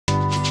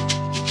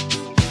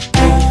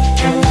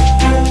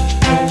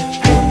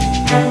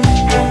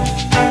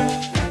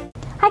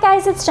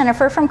guys, it's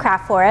Jennifer from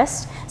Craft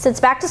Forest. So it's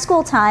back to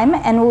school time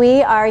and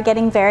we are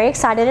getting very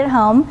excited at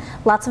home.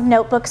 Lots of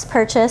notebooks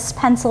purchased,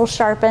 pencils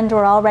sharpened,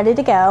 we're all ready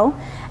to go.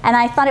 And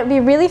I thought it would be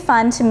really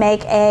fun to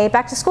make a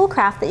back to school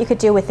craft that you could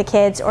do with the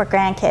kids or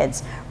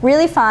grandkids.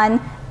 Really fun.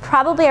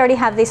 Probably already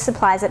have these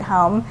supplies at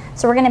home.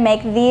 So we're going to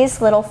make these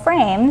little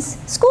frames,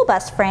 school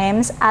bus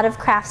frames, out of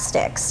craft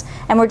sticks.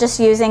 And we're just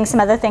using some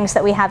other things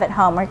that we have at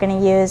home. We're going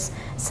to use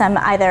some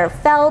either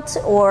felt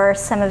or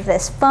some of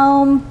this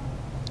foam.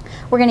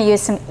 We're going to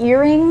use some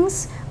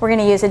earrings. We're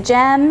going to use a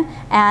gem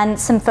and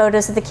some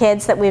photos of the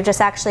kids that we've just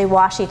actually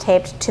washi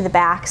taped to the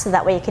back so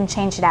that way you can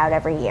change it out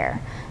every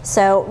year.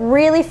 So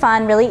really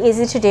fun, really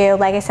easy to do.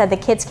 Like I said, the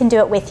kids can do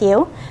it with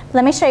you.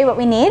 Let me show you what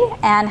we need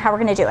and how we're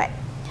going to do it.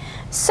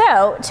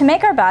 So to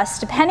make our bus,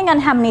 depending on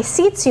how many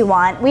seats you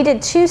want, we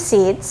did 2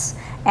 seats.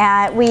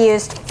 We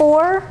used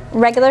 4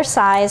 regular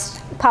sized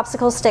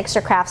popsicle sticks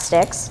or craft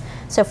sticks.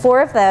 So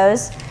 4 of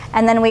those.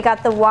 And then we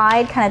got the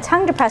wide kind of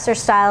tongue depressor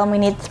style and we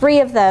need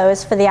 3 of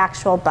those for the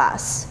actual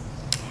bus.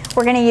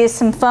 We're going to use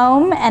some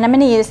foam and I'm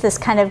going to use this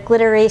kind of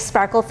glittery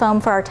sparkle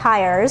foam for our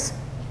tires.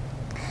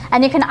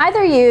 And you can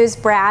either use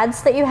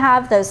brads that you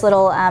have, those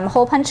little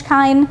hole punch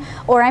kind,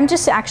 or I'm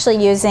just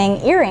actually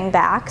using earring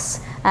backs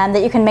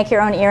that you can make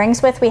your own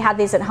earrings with. We had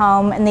these at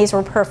home and these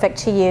were perfect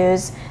to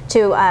use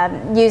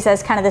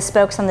as kind of the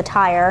spokes on the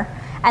tire.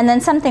 And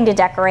then something to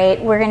decorate.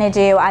 We're going to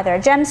do either a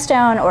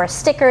gemstone or a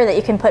sticker that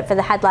you can put for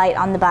the headlight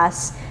on the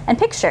bus and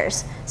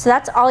pictures. So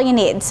that's all you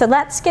need. So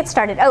let's get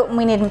started. Oh, and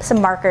we need some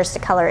markers to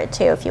color it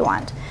too if you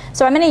want.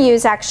 So I'm going to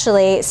use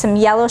actually some a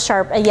yellow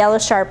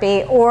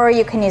Sharpie, or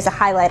you can use a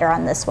highlighter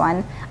on this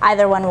one.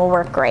 Either one will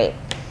work great.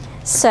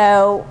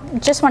 So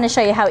just want to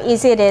show you how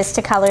easy it is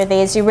to color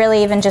these. You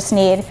really even just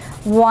need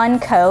 1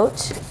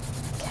 coat.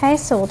 Okay,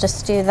 so we'll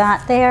just do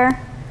that there.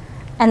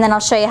 And then I'll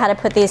show you how to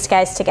put these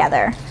guys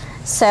together.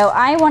 So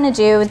I want to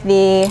do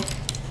the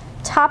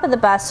top of the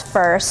bus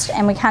first,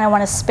 and we kind of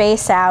want to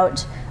space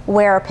out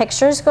where our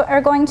pictures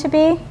are going to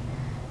be.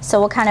 So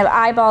we'll kind of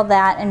eyeball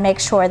that and make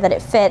sure that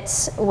it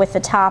fits with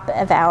the top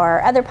of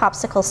our other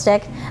popsicle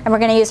stick. And we're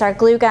going to use our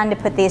glue gun to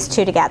put these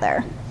 2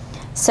 together.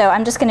 So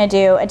I'm just going to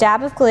do a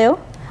dab of glue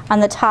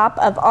on the top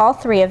of all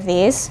 3 of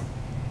these.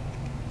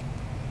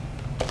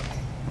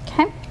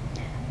 Okay,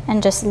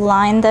 and just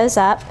line those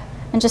up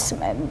and just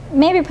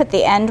maybe put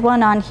the end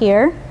one on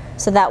here.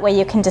 So that way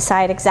you can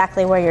decide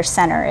exactly where your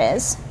center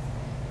is.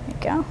 There you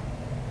go.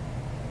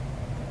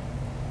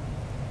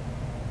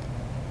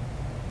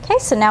 Okay,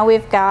 so now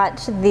we've got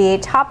the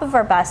top of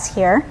our bus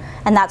here,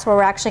 and that's where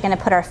we're actually going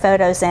to put our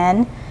photos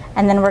in.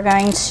 And then we're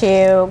going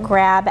to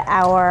grab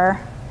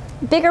our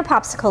bigger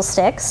popsicle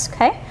sticks,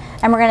 okay?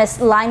 And we're going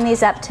to line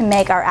these up to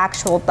make our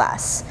actual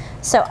bus.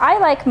 So I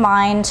like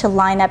mine to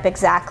line up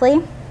exactly.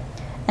 And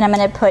I'm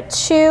going to put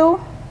 2,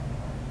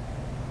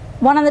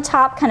 1 on the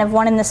top, kind of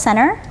 1 in the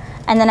center.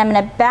 And then I'm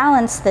going to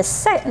balance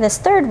this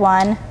 3rd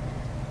one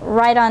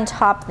right on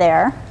top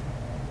there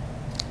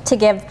to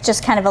give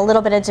just kind of a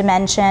little bit of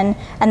dimension,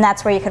 and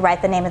that's where you could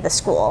write the name of the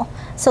school.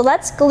 So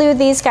let's glue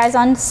these guys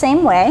on the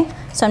same way.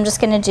 So I'm just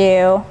going to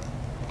do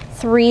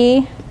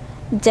 3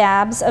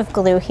 dabs of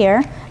glue here.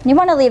 And you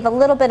want to leave a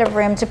little bit of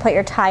room to put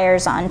your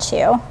tires on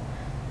too.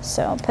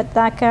 So put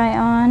that guy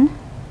on.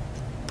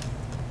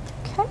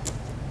 Okay.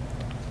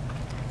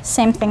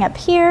 Same thing up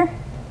here.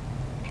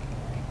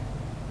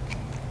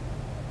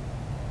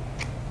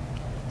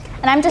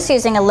 And I'm just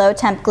using a low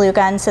temp glue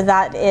gun, so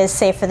that is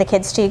safe for the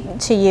kids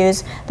to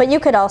use. But you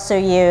could also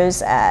use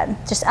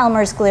just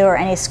Elmer's glue or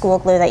any school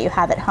glue that you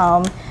have at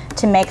home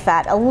to make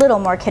that a little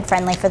more kid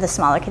friendly for the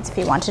smaller kids if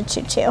you wanted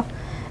to too.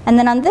 And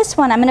then on this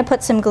one, I'm going to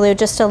put some glue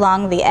just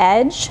along the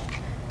edge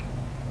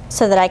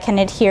so that I can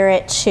adhere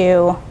it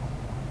to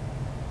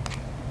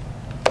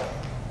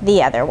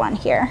the other one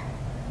here.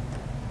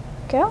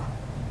 Go.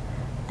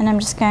 And I'm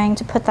just going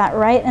to put that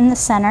right in the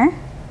center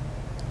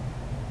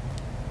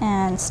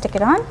and stick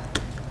it on.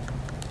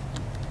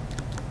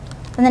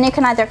 And then you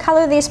can either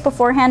color these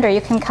beforehand or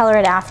you can color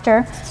it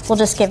after. We'll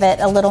just give it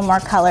a little more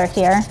color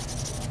here.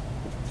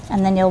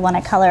 And then you'll want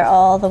to color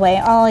all the way,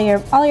 all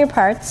your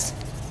parts.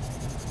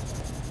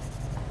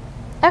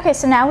 Okay,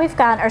 so now we've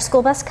got our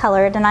school bus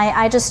colored, and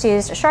I just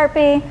used a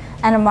Sharpie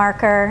and a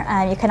marker.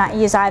 You cannot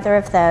use either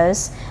of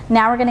those.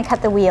 Now we're going to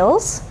cut the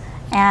wheels.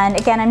 And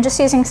again, I'm just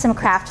using some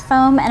craft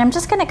foam, and I'm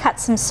just going to cut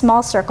some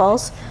small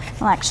circles.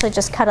 I'll actually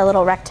just cut a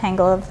little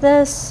rectangle of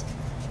this.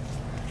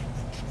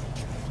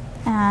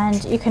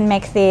 And you can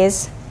make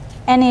these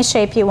any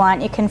shape you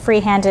want. You can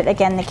freehand it.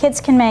 Again, the kids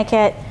can make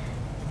it.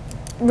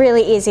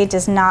 Really easy,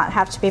 does not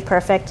have to be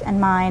perfect, and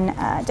mine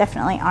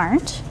definitely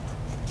aren't.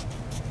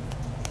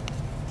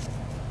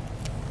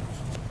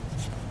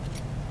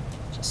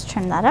 Just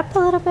trim that up a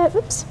little bit.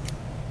 Oops.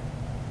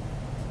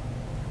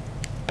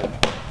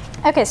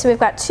 Okay, so we've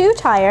got 2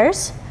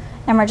 tires,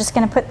 and we're just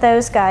going to put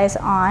those guys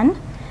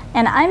on.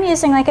 And I'm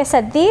using, like I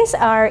said, these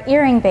are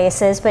earring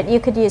bases, but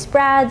you could use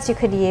brads, you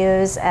could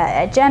use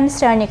a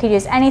gemstone, you could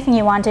use anything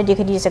you wanted. You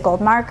could use a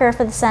gold marker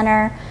for the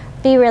center.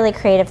 Be really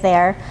creative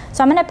there.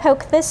 So I'm going to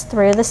poke this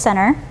through the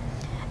center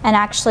and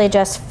actually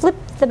just flip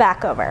the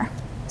back over,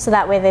 so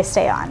that way they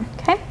stay on,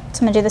 okay?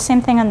 So I'm gonna do the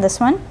same thing on this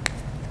one.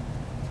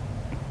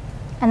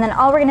 And then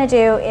all we're gonna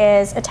do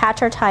is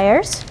attach our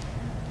tires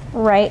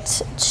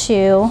right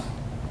to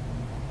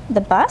the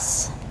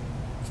bus.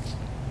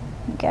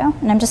 There we go.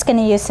 And I'm just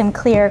gonna use some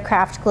clear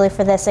craft glue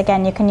for this.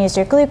 Again, you can use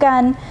your glue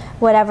gun,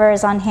 whatever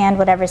is on hand,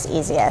 whatever's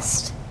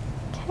easiest.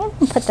 Okay,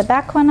 and put the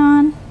back one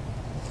on.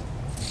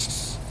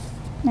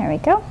 There we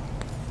go.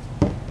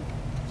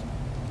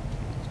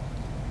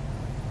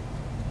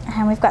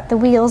 And we've got the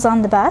wheels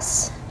on the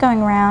bus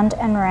going round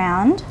and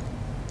round.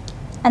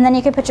 And then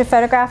you could put your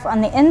photograph on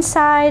the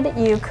inside,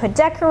 you could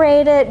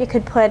decorate it, you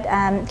could put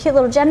cute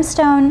little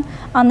gemstone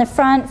on the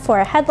front for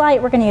a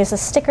headlight. We're going to use a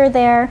sticker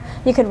there.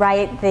 You could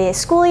write the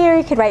school year,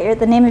 you could write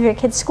the name of your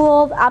kid's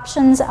school. The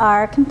options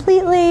are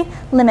completely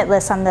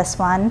limitless on this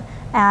one,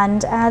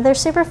 and they're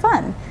super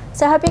fun.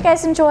 So I hope you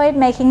guys enjoyed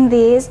making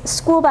these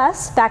school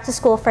bus back to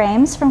school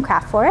frames from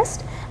Craft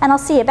Forest, and I'll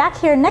see you back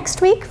here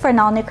next week for an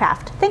all new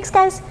craft. Thanks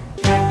guys!